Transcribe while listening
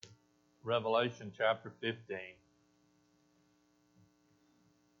Revelation chapter 15.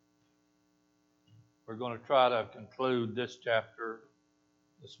 We're going to try to conclude this chapter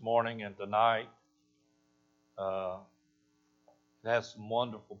this morning and tonight. It has some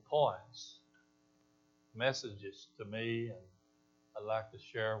wonderful points, messages to me, and I'd like to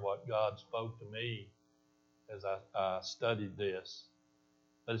share what God spoke to me as I studied this.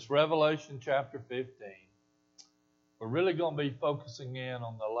 But it's Revelation chapter 15. We're really going to be focusing in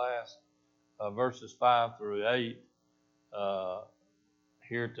on the last verses 5 through 8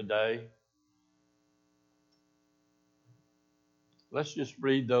 here today. Let's just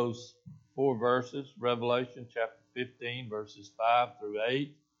read those 4 verses, Revelation chapter 15, verses 5 through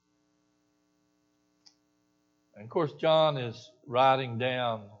 8. And of course, John is writing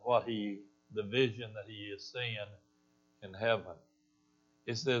down the vision that he is seeing in heaven.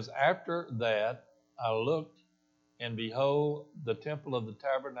 It says, "After that I looked, and behold, the temple of the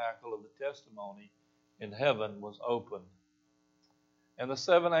tabernacle of the testimony in heaven was opened. And the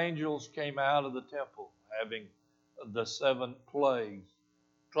 7 angels came out of the temple, having the 7 plagues,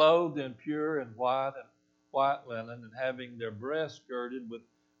 clothed in pure and white linen, and having their breasts girded with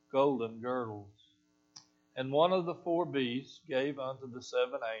golden girdles. And one of the 4 beasts gave unto the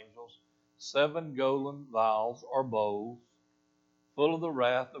 7 angels 7 golden vials or bowls, full of the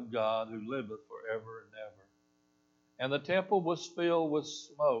wrath of God who liveth forever and ever. And the temple was filled with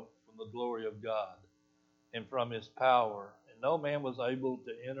smoke from the glory of God and from his power, and no man was able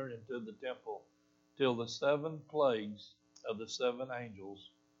to enter into the temple till the 7 plagues of the 7 angels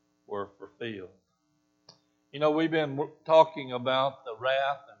were fulfilled." You know, we've been talking about the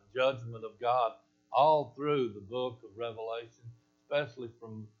wrath and judgment of God all through the book of Revelation, especially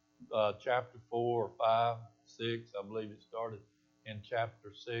from chapter 4 or 5, 6. I believe it started in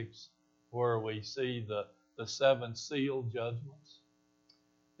chapter 6, where we see the 7 seal judgments.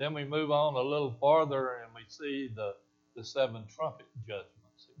 Then we move on a little farther and we see the 7 trumpet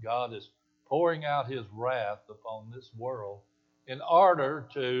judgments. God is pouring out his wrath upon this world in order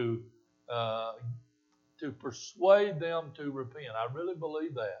to persuade them to repent. I really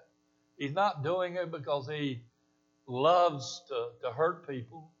believe that. He's not doing it because he loves to hurt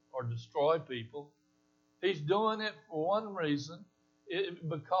people or destroy people. He's doing it for one reason,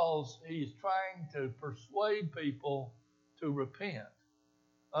 because he's trying to persuade people to repent.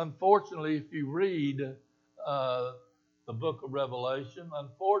 Unfortunately, if you read the book of Revelation,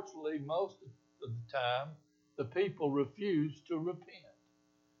 unfortunately, most of the time, the people refuse to repent.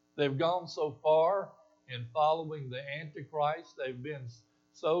 They've gone so far in following the Antichrist, they've been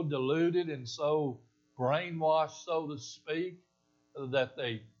so deluded and so brainwashed, so to speak, that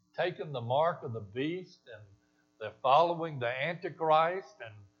they've taken the mark of the beast and they're following the Antichrist,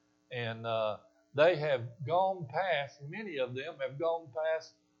 and they have gone past, many of them have gone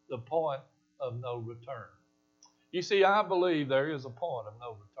past the point of no return. You see, I believe there is a point of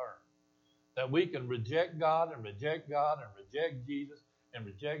no return, that we can reject God and reject God and reject Jesus and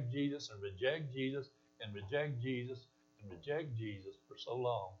reject Jesus and reject Jesus and reject Jesus and reject Jesus for so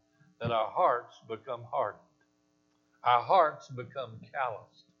long that our hearts become hardened. Our hearts become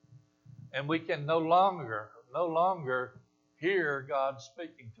calloused. And we can no longer hear God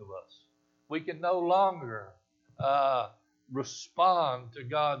speaking to us. We can no longer respond to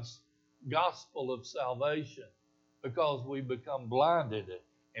God's gospel of salvation because we become blinded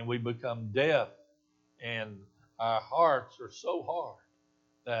and we become deaf, and our hearts are so hard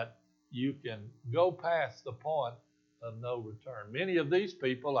that you can go past the point of no return. Many of these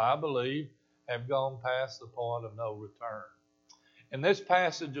people, I believe, have gone past the point of no return. In this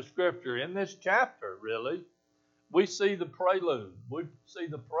passage of Scripture, in this chapter, really, we see the prelude. We see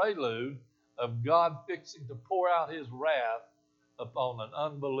the prelude of God fixing to pour out his wrath upon an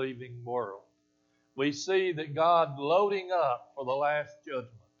unbelieving world. We see that God loading up for the last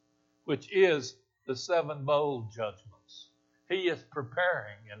judgment, which is the 7 bowl judgments. He is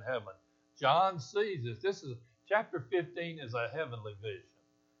preparing in heaven. John sees this. This is chapter 15 is a heavenly vision.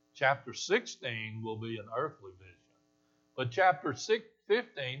 Chapter 16 will be an earthly vision. But chapter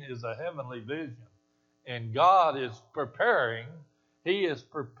 15 is a heavenly vision. And God is preparing, he is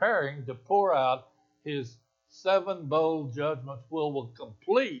preparing to pour out his 7 bowl judgments, will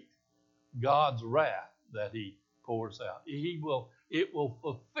complete God's wrath that he pours out. It will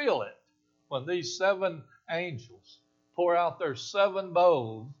fulfill it when these 7 angels pour out their 7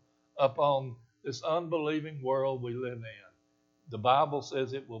 bowls upon this unbelieving world we live in. The Bible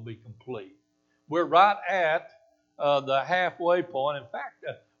says it will be complete. We're right at the halfway point. In fact,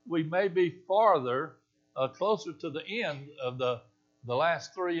 we may be farther, closer to the end of the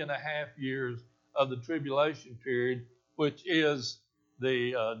last 3.5 years of the tribulation period, which is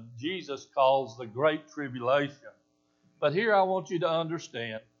Jesus calls the Great Tribulation. But here I want you to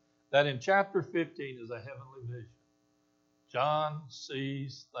understand that in chapter 15 is a heavenly vision. John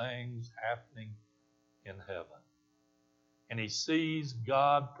sees things happening in heaven. And he sees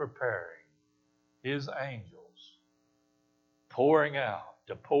God preparing his angels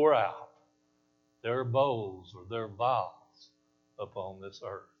to pour out their bowls or their vials upon this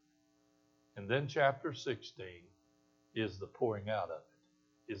earth. And then chapter 16 is the pouring out of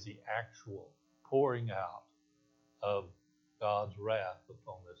it, is the actual pouring out of God's wrath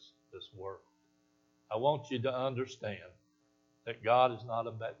upon this world. I want you to understand that God is not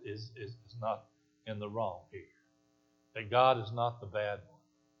is not in the wrong here. That God is not the bad one.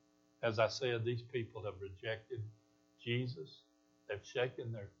 As I said, these people have rejected Jesus. They've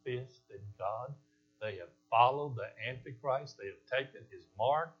shaken their fist at God. They have followed the Antichrist. They have taken his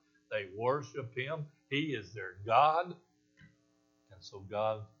mark. They worship him. He is their God. And so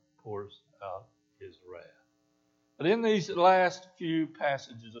God pours out his wrath. But in these last few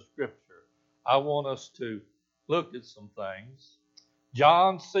passages of Scripture, I want us to look at some things.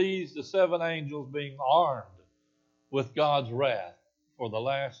 John sees the seven angels being armed with God's wrath for the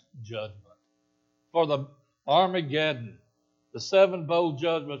last judgment. For the Armageddon, the seven bowl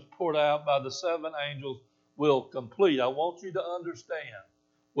judgments poured out by the seven angels will complete. I want you to understand,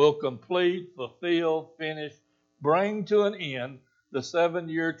 will complete, fulfill, finish, bring to an end the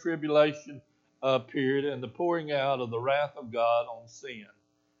 7-year tribulation period and the pouring out of the wrath of God on sin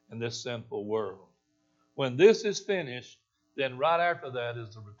in this sinful world. When this is finished, then right after that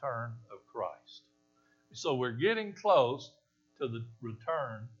is the return of Christ. So we're getting close to the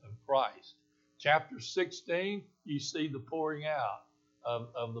return of Christ. Chapter 16, you see the pouring out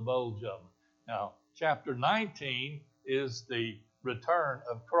of the bowl judgment. Now, chapter 19 is the return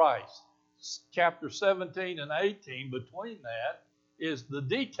of Christ. Chapter 17 and 18, between that, is the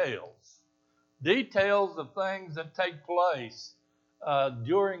details. Details of things that take place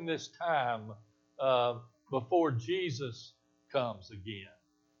during this time before Jesus comes again.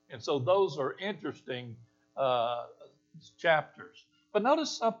 And so those are interesting chapters. But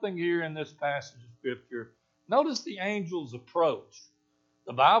notice something here in this passage of Scripture. Notice the angel's approach.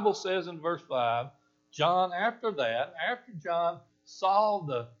 The Bible says in verse 5, after John saw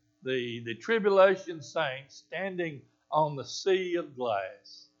the tribulation saints standing on the sea of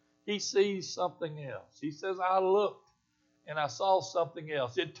glass, he sees something else. He says, I looked and I saw something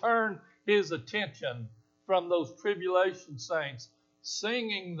else. It turned his attention from those tribulation saints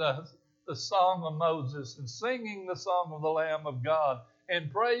singing the song of Moses and singing the song of the Lamb of God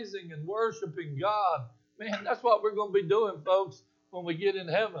and praising and worshiping God. Man, that's what we're going to be doing, folks, when we get in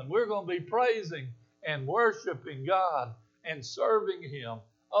heaven. We're going to be praising and worshiping God and serving him.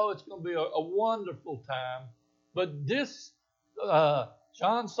 Oh, it's going to be a wonderful time. But this,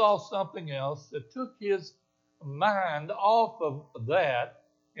 John saw something else that took his mind off of that,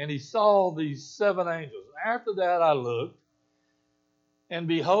 and he saw these seven angels. After that I looked, and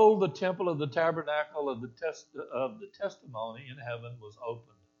behold, the temple of the tabernacle of the testimony in heaven was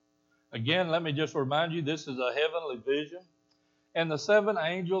opened. Again, let me just remind you, this is a heavenly vision. And the seven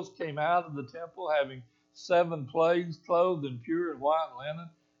angels came out of the temple, having 7 plagues, clothed in pure and white linen,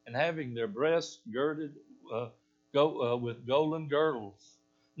 and having their breasts girded with golden girdles.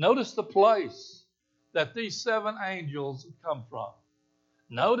 Notice the place that these 7 angels come from.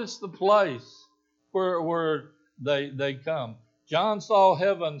 Notice the place where they come. John saw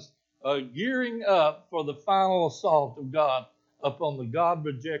heavens gearing up for the final assault of God upon the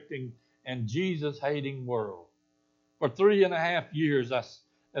God-rejecting and Jesus-hating world. For 3.5 years,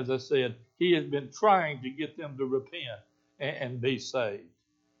 as I said, he has been trying to get them to repent and be saved.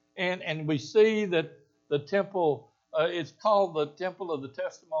 And we see that the temple, it's called the temple of the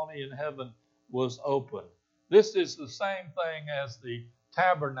testimony in heaven, was open. This is the same thing as the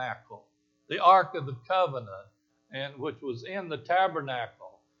tabernacle, the Ark of the Covenant, and which was in the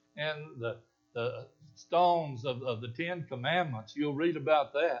tabernacle, and the stones of the 10 Commandments. You'll read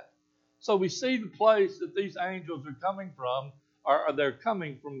about that. So we see the place that these angels are coming from, they're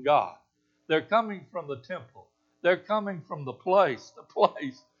coming from God. They're coming from the temple. They're coming from the place.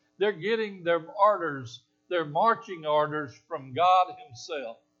 They're getting their orders, their marching orders from God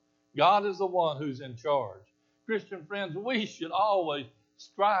himself. God is the one who's in charge. Christian friends, we should always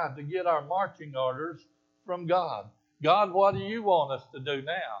strive to get our marching orders from God. God, what do you want us to do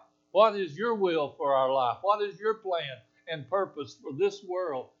now? What is your will for our life? What is your plan and purpose for this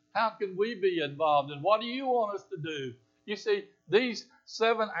world? How can we be involved? And what do you want us to do? You see, these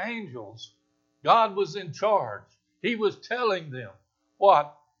 7 angels, God was in charge. He was telling them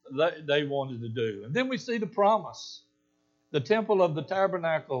what they wanted to do. And then we see the promise. The temple of the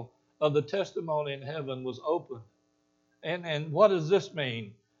tabernacle of the testimony in heaven was opened. And what does this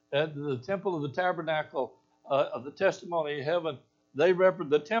mean? The temple of the tabernacle of the testimony in heaven,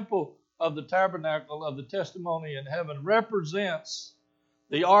 the temple of the tabernacle of the testimony in heaven represents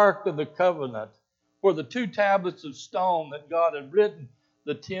the Ark of the Covenant, where the 2 tablets of stone that God had written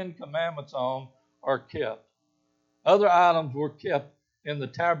the 10 commandments on are kept. Other items were kept in the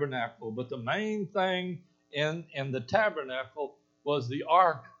tabernacle, but the main thing in the tabernacle was the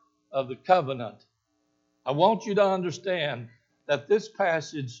Ark of the Covenant. I want you to understand that this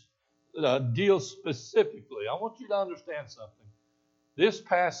passage deals specifically. I want you to understand something. This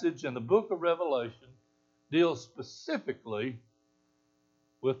passage in the book of Revelation deals specifically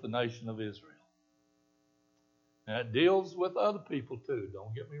with the nation of Israel. And it deals with other people too,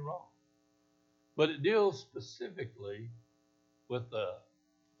 don't get me wrong. But it deals specifically with the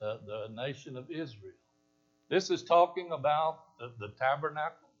nation of Israel. This is talking about the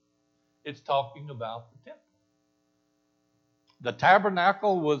tabernacle. It's talking about the temple. The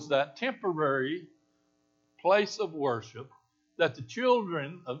tabernacle was that temporary place of worship that the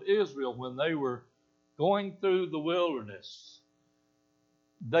children of Israel, when they were going through the wilderness,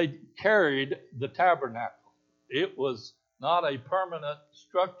 they carried the tabernacle. It was not a permanent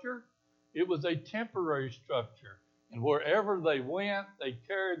structure. It was a temporary structure. And wherever they went, they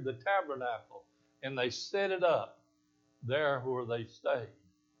carried the tabernacle and they set it up there where they stayed.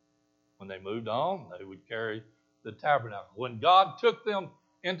 When they moved on, they would carry the tabernacle. When God took them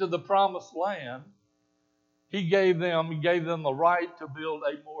into the promised land, He gave them the right to build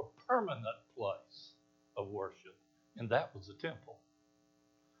a more permanent place of worship, and that was the temple.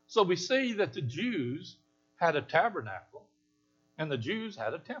 So we see that the Jews had a tabernacle and the Jews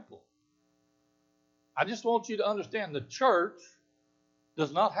had a temple. I just want you to understand the church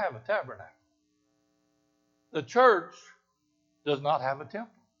does not have a tabernacle. The church does not have a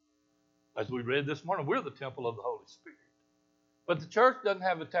temple. As we read this morning, we're the temple of the Holy Spirit. But the church doesn't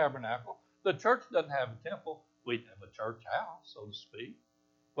have a tabernacle. The church doesn't have a temple. We have a church house, so to speak,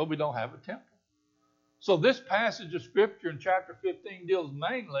 but we don't have a temple. So this passage of Scripture in chapter 15 deals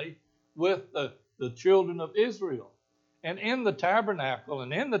mainly with the children of Israel. And in the tabernacle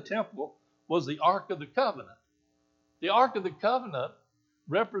and in the temple was the Ark of the Covenant. The Ark of the Covenant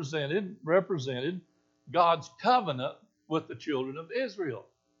represented God's covenant with the children of Israel.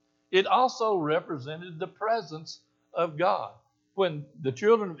 It also represented the presence of God. When the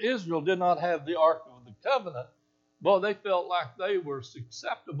children of Israel did not have the Ark of the Covenant, boy, they felt like they were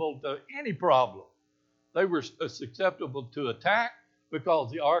susceptible to any problem. They were susceptible to attack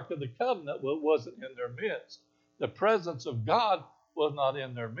because the Ark of the Covenant wasn't in their midst. The presence of God was not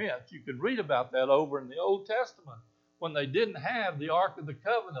in their midst. You can read about that over in the Old Testament when they didn't have the Ark of the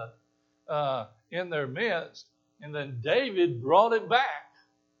Covenant in their midst. And then David brought it back,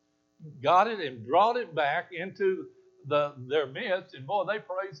 got it and brought it back into their midst. And boy, they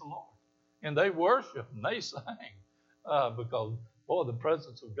praised the Lord. And they worshiped and they sang because, boy, the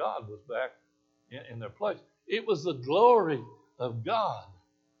presence of God was back in their place. It was the glory of God.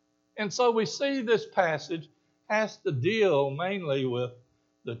 And so we see this passage has to deal mainly with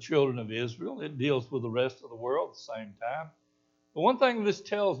the children of Israel. It deals with the rest of the world at the same time. But one thing this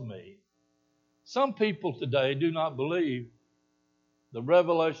tells me, some people today do not believe the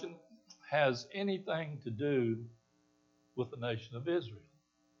revelation has anything to do with the nation of Israel.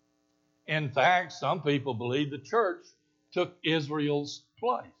 In fact, some people believe the church took Israel's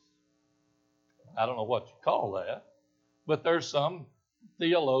place. I don't know what you call that, but there's some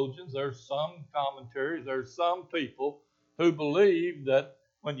theologians, there's some commentaries, there's some people who believe that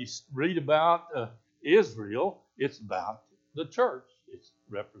when you read about Israel, it's about the church. It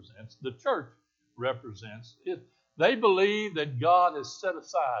represents the church, represents it. They believe that God has set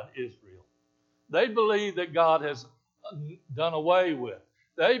aside Israel. They believe that God has done away with.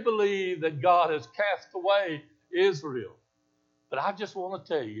 They believe that God has cast away Israel. But I just want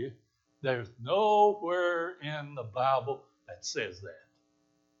to tell you, there's nowhere in the Bible that says that.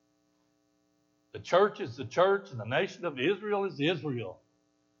 The church is the church, and the nation of Israel is Israel.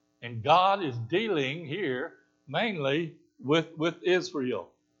 And God is dealing here mainly with Israel.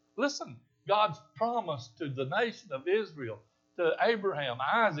 Listen, God's promise to the nation of Israel, to Abraham,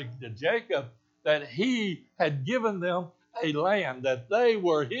 Isaac, to Jacob, that He had given them a land, that they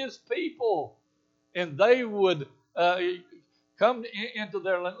were His people, and they would come into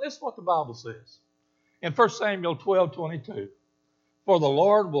their land. Listen what the Bible says. In 1 Samuel 12:22, for the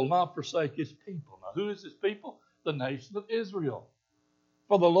Lord will not forsake His people. Now, who is His people? The nation of Israel.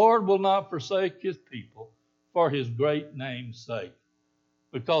 For the Lord will not forsake His people for His great name's sake,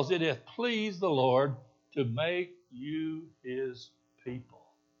 because it hath pleased the Lord to make you his people.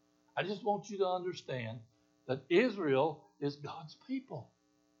 I just want you to understand that Israel is God's people.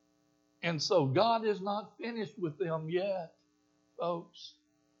 And so God is not finished with them yet, folks.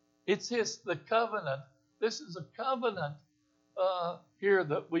 It's the covenant. This is a covenant here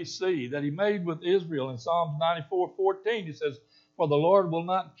that we see that he made with Israel in Psalms 94:14. He says, "For the Lord will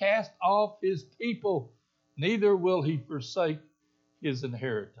not cast off his people, neither will he forsake his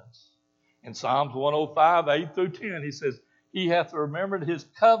inheritance." In Psalms 105:8-10, he says, "He hath remembered his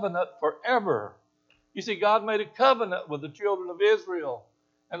covenant forever." You see, God made a covenant with the children of Israel.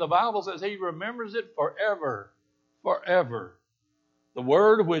 And the Bible says he remembers it forever, forever. The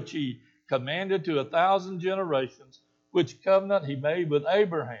word which he commanded to 1,000 generations, which covenant he made with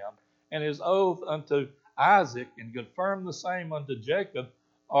Abraham, and his oath unto Isaac, and confirmed the same unto Jacob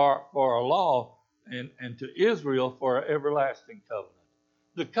are for a law, and to Israel for an everlasting covenant.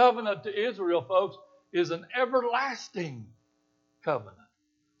 The covenant to Israel, folks, is an everlasting covenant.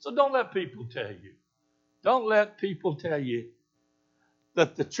 So don't let people tell you. Don't let people tell you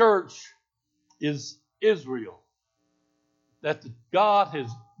that the church is Israel, that God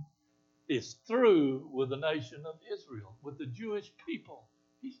is through with the nation of Israel, with the Jewish people.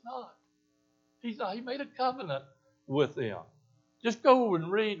 He's not. He's not. He made a covenant with them. Just go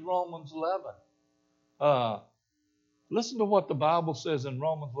and read Romans 11. Listen to what the Bible says in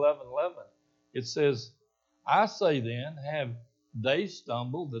Romans 11:11. It says, "I say then, have they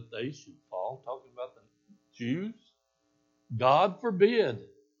stumbled that they should fall?" Talking about the Jews. God forbid,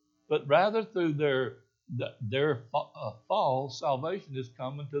 but rather through their fall, salvation is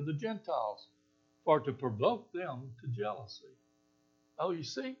coming to the Gentiles, for to provoke them to jealousy. Oh, you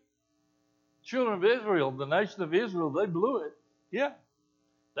see? Children of Israel, the nation of Israel, they blew it. Yeah.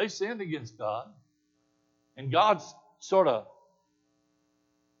 They sinned against God. And God sort of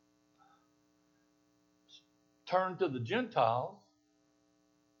turned to the Gentiles.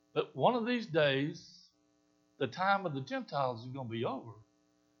 But one of these days, the time of the Gentiles is going to be over.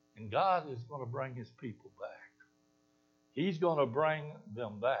 And God is going to bring his people back. He's going to bring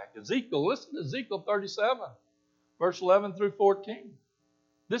them back. Ezekiel, listen to Ezekiel 37, verse 11-14.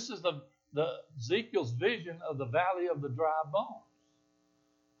 This is the Ezekiel's vision of the valley of the dry bones.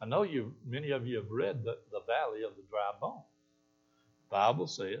 I know many of you have read the valley of the dry bones. The Bible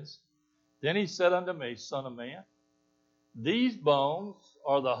says, "Then he said unto me, Son of man, these bones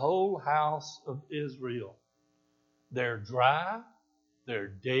are the whole house of Israel. They're dry, they're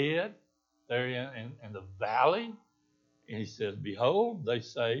dead, they're in the valley." And he says, "Behold, they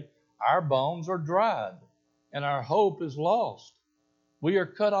say, our bones are dried, and our hope is lost. We are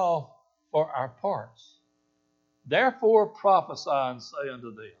cut off for our parts. Therefore prophesy and say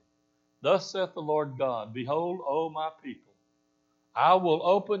unto them, Thus saith the Lord God, Behold, O my people, I will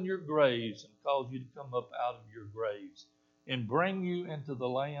open your graves and cause you to come up out of your graves, and bring you into the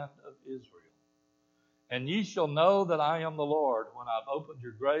land of Israel. And ye shall know that I am the Lord, when I've opened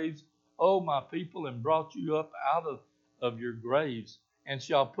your graves, O my people, and brought you up out of your graves, and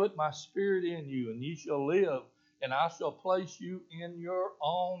shall put my spirit in you, and ye shall live, and I shall place you in your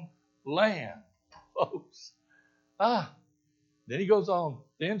own land." Folks. Then he goes on,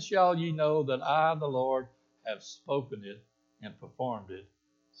 "Then shall ye know that I, the Lord, have spoken it and performed it,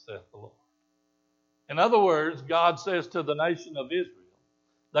 saith the Lord." In other words, God says to the nation of Israel,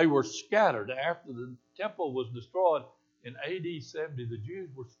 they were scattered after the temple was destroyed in AD 70. The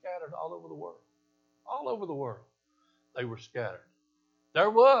Jews were scattered all over the world. All over the world. They were scattered. There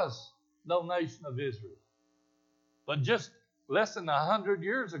was no nation of Israel. But just less than 100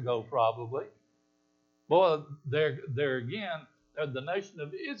 years ago, probably, boy, there again, the nation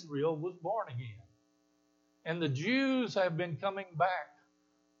of Israel was born again. And the Jews have been coming back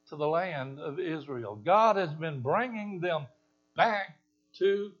to the land of Israel. God has been bringing them back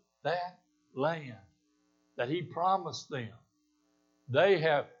to that land that he promised them. They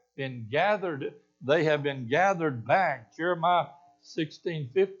have been gathered back. Jeremiah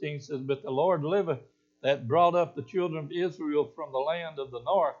 16:15 says, "But the Lord liveth, that brought up the children of Israel from the land of the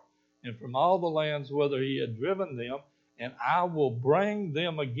north, and from all the lands whither he had driven them, and I will bring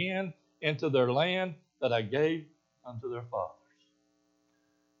them again into their land that I gave unto their fathers."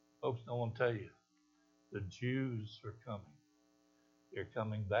 Folks, I want to tell you, the Jews are coming. They're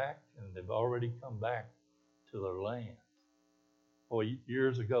coming back, and they've already come back to their land. Boy,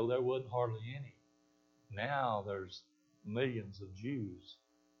 years ago, there wasn't hardly any. Now there's millions of Jews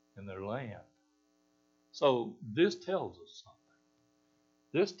in their land. So this tells us something.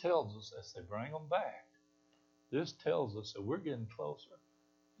 This tells us, as they bring them back, this tells us that we're getting closer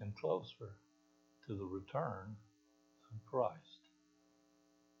and closer to the return of Christ.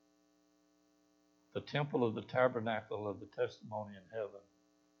 The temple of the tabernacle of the testimony in heaven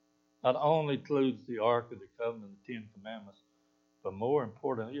not only includes the Ark of the Covenant and the Ten Commandments, but more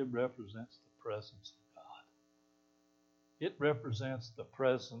importantly, it represents the presence of God. It represents the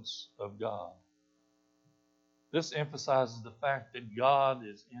presence of God. This emphasizes the fact that God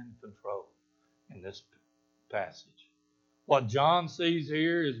is in control in this passage. What John sees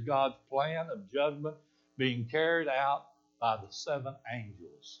here is God's plan of judgment being carried out by the 7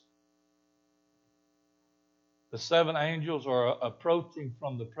 angels. The 7 angels are approaching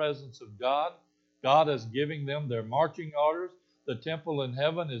from the presence of God. God is giving them their marching orders. The temple in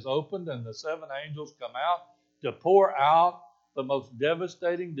heaven is opened, and the 7 angels come out to pour out the most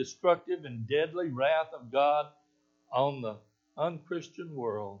devastating, destructive, and deadly wrath of God on the unchristian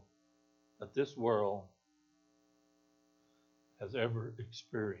world that this world has ever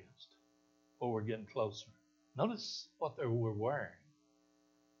experienced. Oh, we're getting closer. Notice what they were wearing.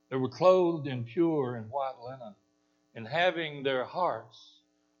 They were clothed in pure and white linen, and having their hearts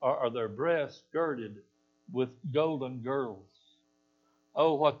or their breasts girded with golden girdles.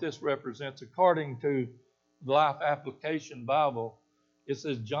 Oh, what this represents. According to the Life Application Bible, it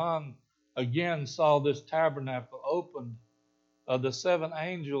says John again saw this tabernacle opened. The 7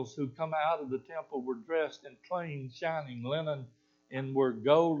 angels who come out of the temple were dressed in clean, shining linen and were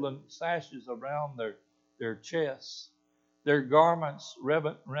golden sashes around their chests. Their garments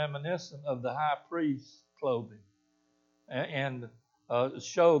reminiscent of the high priest's clothing and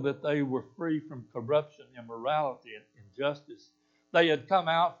show that they were free from corruption, immorality, and injustice. They had come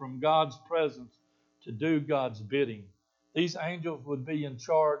out from God's presence to do God's bidding. These angels would be in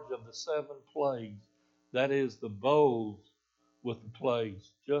charge of the 7 plagues, that is, the bowls with the plagues,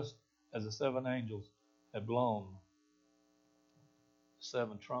 just as the 7 angels had blown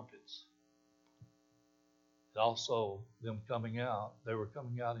 7 trumpets. Also, them coming out, they were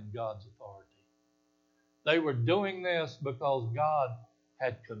coming out in God's authority. They were doing this because God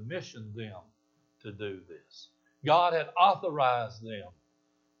had commissioned them to do this. God had authorized them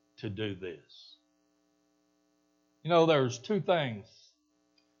to do this. You know, there's 2 things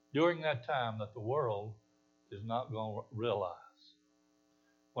during that time that the world is not going to realize.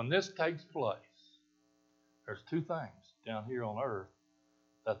 When this takes place, there's 2 things down here on earth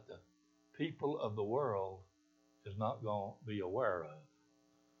that the people of the world is not going to be aware of.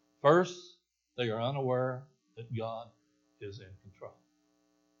 First, they are unaware that God is in control.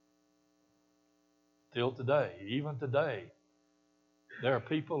 Till today, even today, there are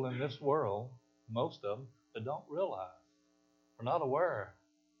people in this world, most of them, that don't realize, are not aware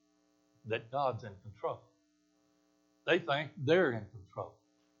that God's in control. They think they're in control.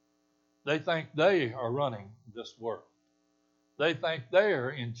 They think they are running this world. They think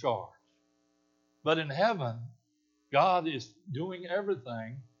they're in charge. But in heaven, God is doing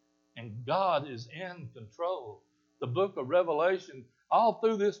everything, and God is in control. The book of Revelation, all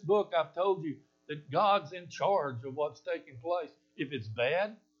through this book, I've told you that God's in charge of what's taking place. If it's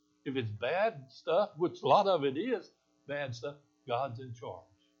bad stuff, which a lot of it is bad stuff, God's in charge.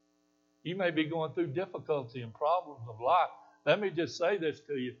 You may be going through difficulty and problems of life. Let me just say this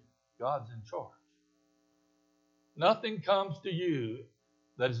to you. God's in charge. Nothing comes to you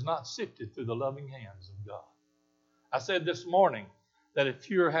that is not sifted through the loving hands of God. I said this morning that if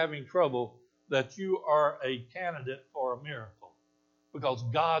you're having trouble, that you are a candidate for a miracle because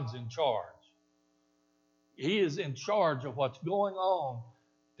God's in charge. He is in charge of what's going on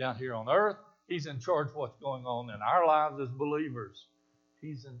down here on earth. He's in charge of what's going on in our lives as believers.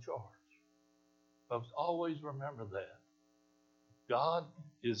 He's in charge. Folks, always remember that. God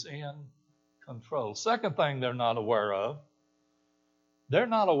is in control. Second thing they're not aware of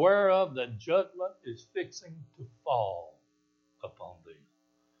that judgment is fixing to fall upon them.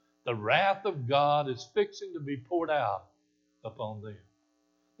 The wrath of God is fixing to be poured out upon them.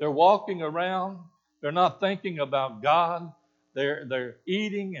 They're walking around. They're not thinking about God. They're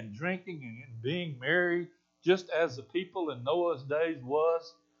eating and drinking and being merry, just as the people in Noah's days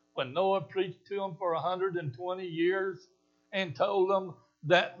was. When Noah preached to them for 120 years and told them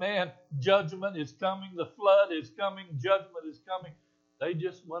that, man, judgment is coming, the flood is coming, judgment is coming, they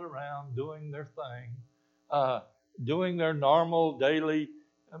just went around doing their thing, doing their normal daily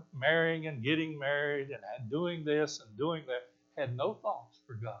marrying and getting married and doing this and doing that, had no thoughts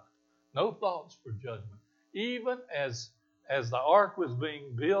for God, no thoughts for judgment. Even as the ark was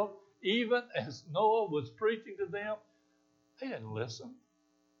being built, even as Noah was preaching to them, they didn't listen.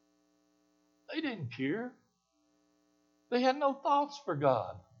 They didn't care. They had no thoughts for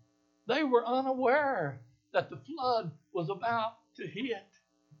God. They were unaware that the flood was about to hit.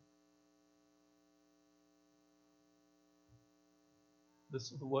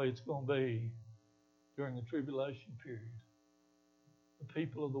 This is the way it's going to be during the tribulation period. The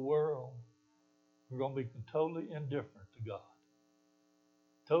people of the world are going to be totally indifferent to God.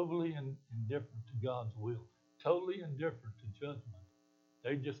 Totally indifferent to God's will. Totally indifferent to judgment.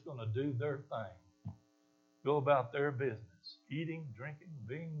 They're just going to do their thing. Go about their business. Eating, drinking,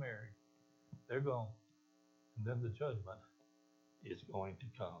 being merry. They're gone. And then the judgment is going to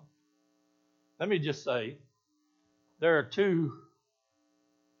come. Let me just say, there are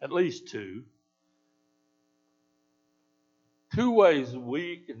at least two ways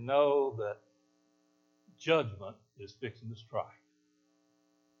we can know that judgment is fixing to strike.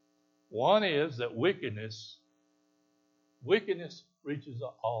 One is that wickedness reaches an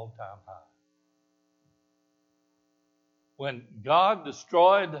all-time high. When God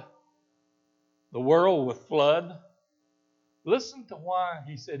destroyed the world with flood, listen to why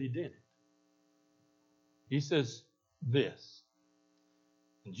he said he did it. He says this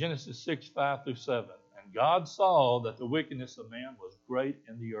in Genesis 6, 5 through 7. And God saw that the wickedness of man was great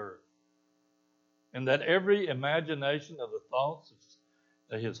in the earth, and that every imagination of the thoughts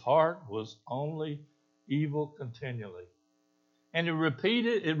of his heart was only evil continually. And it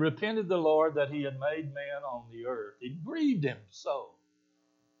repented the Lord that he had made man on the earth. It grieved him so.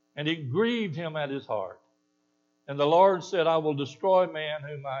 And it grieved him at his heart. And the Lord said, I will destroy man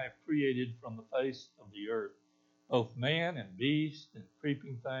whom I have created from the face of the earth, both man and beast and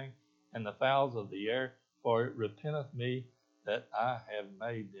creeping thing and the fowls of the air, for it repenteth me that I have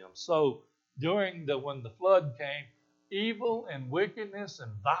made them. So when the flood came, evil and wickedness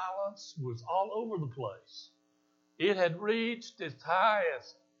and violence was all over the place. It had reached its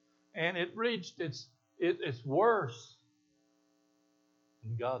highest, and it reached its worst.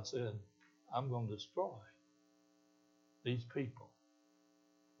 And God said, I'm going to destroy these people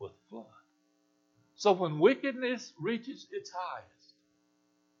with flood. So when wickedness reaches its highest,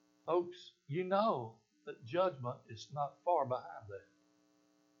 folks, you know that judgment is not far behind that.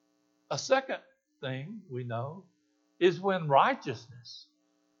 A second thing we know is when righteousness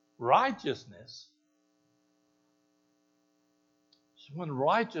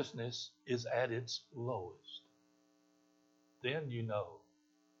is at its lowest, then you know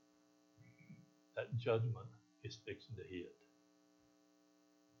that judgment is fixing to hit.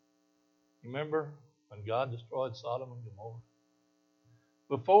 Remember when God destroyed Sodom and Gomorrah?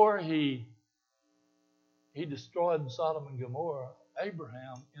 Before he destroyed Sodom and Gomorrah,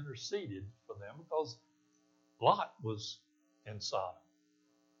 Abraham interceded for them because Lot was in Sodom.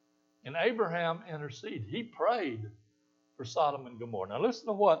 And Abraham interceded. He prayed for Sodom and Gomorrah. Now listen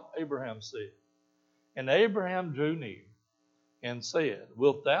to what Abraham said. And Abraham drew near and said,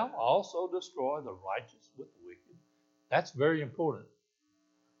 wilt thou also destroy the righteous with the wicked? That's very important.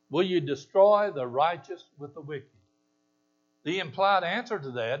 Will you destroy the righteous with the wicked? The implied answer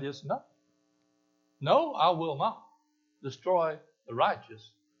to that is no. No, I will not destroy the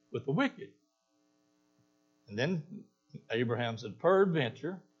righteous with the wicked. And then Abraham said,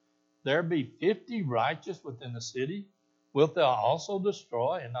 peradventure, there be 50 righteous within the city. Wilt thou also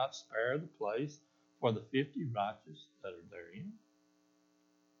destroy and not spare the place for the 50 righteous that are therein?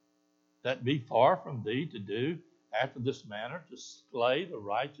 That be far from thee to do after this manner, to slay the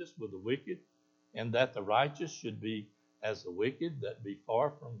righteous with the wicked, and that the righteous should be as the wicked that be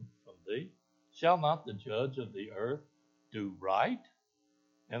far from thee? Shall not the judge of the earth do right?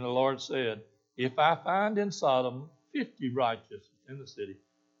 And the Lord said, if I find in Sodom 50 righteous in the city,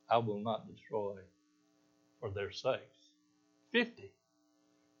 I will not destroy for their sakes 50.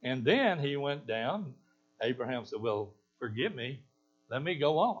 And then he went down. Abraham said, well, forgive me. Let me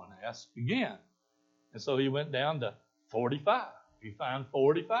go on. Ask again. And so he went down to 45. You find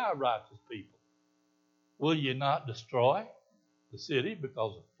 45 righteous people. Will you not destroy the city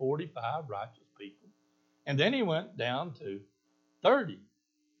because of 45 righteous people? And then he went down to 30.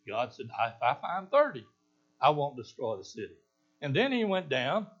 God said, if I find 30, I won't destroy the city. And then he went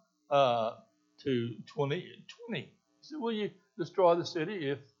down to 20. He said, will you destroy the city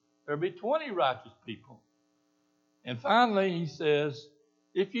if there be 20 righteous people? And finally he says,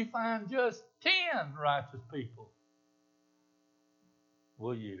 if you find just 10 righteous people,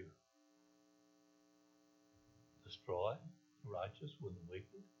 will you destroy the righteous with the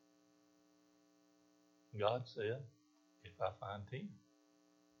wicked? God said, if I find 10.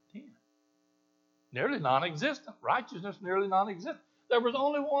 Nearly non-existent. Righteousness nearly non-existent. There was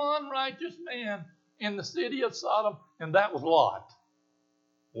only one righteous man in the city of Sodom, and that was Lot.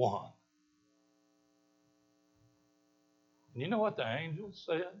 One. And you know what the angel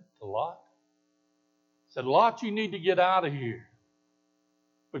said to Lot? He said, Lot, you need to get out of here,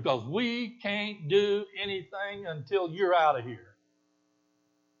 because we can't do anything until you're out of here.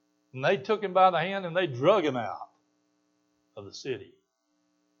 And they took him by the hand and they drug him out of the city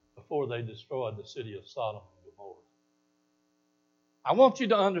before they destroyed the city of Sodom and Gomorrah. I want you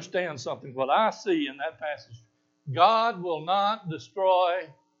to understand something. What I see in that passage, God will not destroy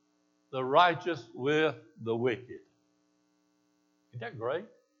the righteous with the wicked. Isn't that great?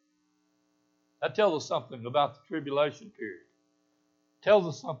 That tells us something about the tribulation period. It tells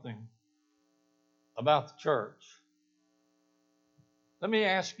us something about the church. Let me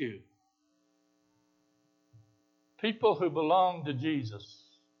ask you, people who belong to Jesus,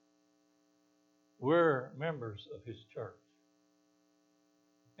 we're members of his church.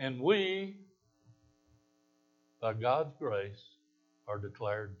 And we, by God's grace, are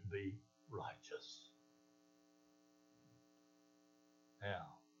declared to be righteous. Now,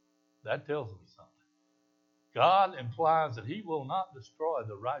 that tells me something. God implies that he will not destroy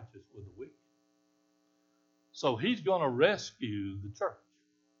the righteous with the wicked. So he's going to rescue the church.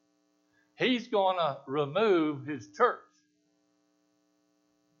 He's going to remove his church.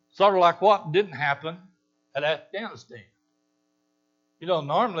 Sort of like what didn't happen at Afghanistan. You know,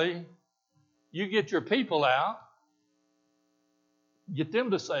 normally you get your people out, get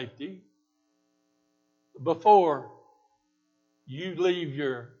them to safety before you leave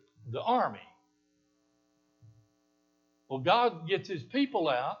the army. Well, God gets his people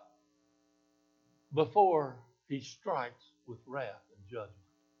out before he strikes with wrath and judgment.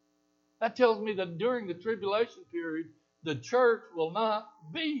 That tells me that during the tribulation period, the church will not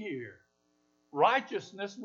be here. Righteousness